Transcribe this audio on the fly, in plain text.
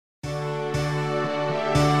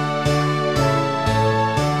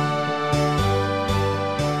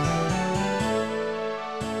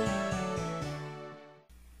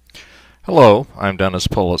Hello, I'm Dennis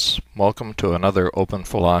Pullis. Welcome to another Open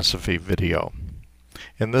Philosophy video.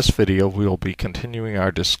 In this video we will be continuing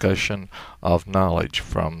our discussion of knowledge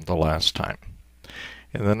from the last time.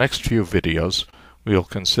 In the next few videos we will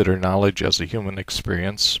consider knowledge as a human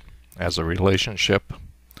experience, as a relationship,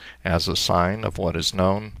 as a sign of what is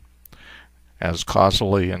known, as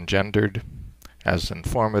causally engendered, as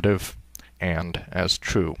informative, and as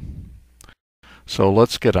true. So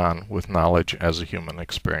let's get on with knowledge as a human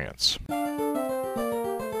experience.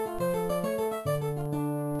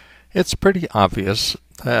 It's pretty obvious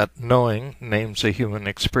that knowing names a human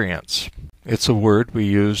experience. It's a word we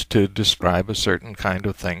use to describe a certain kind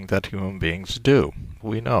of thing that human beings do.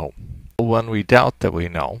 We know. When we doubt that we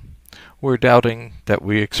know, we're doubting that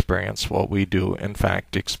we experience what we do in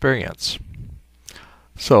fact experience.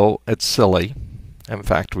 So it's silly, in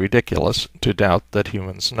fact ridiculous, to doubt that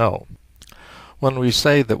humans know. When we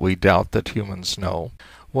say that we doubt that humans know,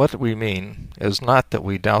 what we mean is not that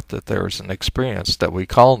we doubt that there is an experience that we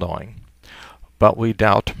call knowing, but we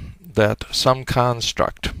doubt that some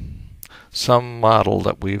construct, some model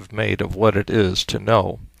that we've made of what it is to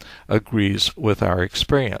know, agrees with our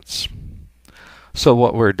experience. So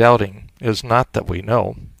what we're doubting is not that we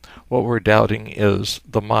know. What we're doubting is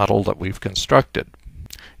the model that we've constructed.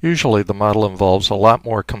 Usually the model involves a lot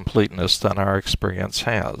more completeness than our experience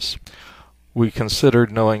has. We consider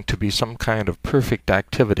knowing to be some kind of perfect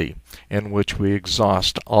activity in which we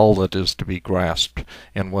exhaust all that is to be grasped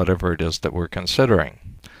in whatever it is that we're considering.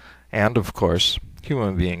 And of course,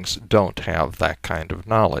 human beings don't have that kind of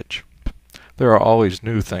knowledge. There are always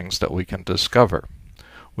new things that we can discover.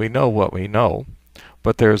 We know what we know,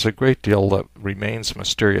 but there is a great deal that remains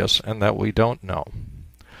mysterious and that we don't know.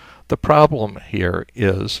 The problem here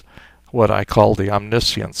is what I call the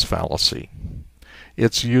omniscience fallacy.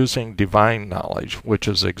 It's using divine knowledge, which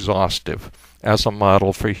is exhaustive, as a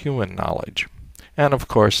model for human knowledge. And of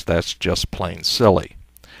course that's just plain silly.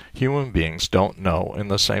 Human beings don't know in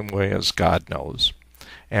the same way as God knows,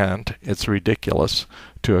 and it's ridiculous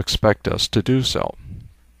to expect us to do so.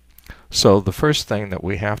 So the first thing that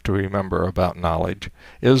we have to remember about knowledge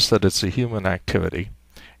is that it's a human activity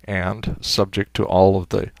and subject to all of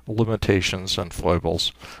the limitations and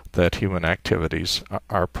foibles that human activities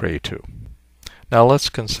are prey to. Now let's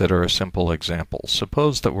consider a simple example.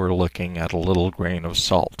 Suppose that we're looking at a little grain of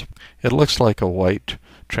salt. It looks like a white,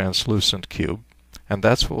 translucent cube, and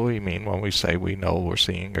that's what we mean when we say we know we're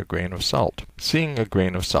seeing a grain of salt. Seeing a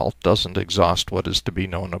grain of salt doesn't exhaust what is to be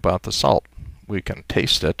known about the salt. We can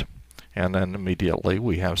taste it, and then immediately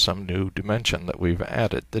we have some new dimension that we've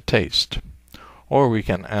added, the taste. Or we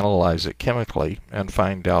can analyze it chemically and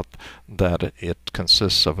find out that it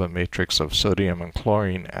consists of a matrix of sodium and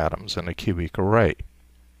chlorine atoms in a cubic array.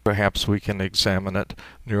 Perhaps we can examine it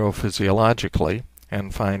neurophysiologically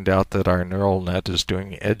and find out that our neural net is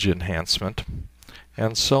doing edge enhancement,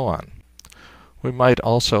 and so on. We might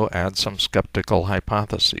also add some skeptical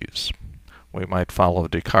hypotheses. We might follow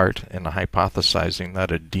Descartes in hypothesizing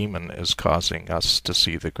that a demon is causing us to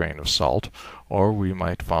see the grain of salt, or we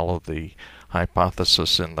might follow the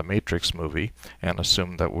hypothesis in the Matrix movie and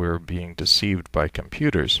assume that we're being deceived by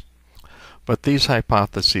computers. But these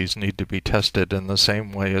hypotheses need to be tested in the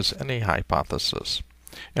same way as any hypothesis.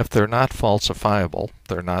 If they're not falsifiable,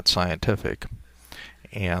 they're not scientific.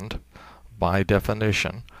 And by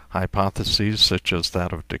definition, hypotheses such as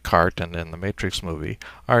that of Descartes and in the Matrix movie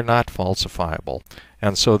are not falsifiable,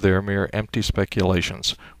 and so they're mere empty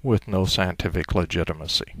speculations with no scientific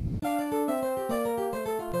legitimacy.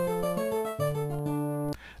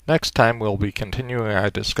 Next time we'll be continuing our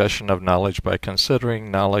discussion of knowledge by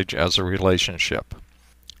considering knowledge as a relationship.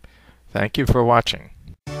 Thank you for watching.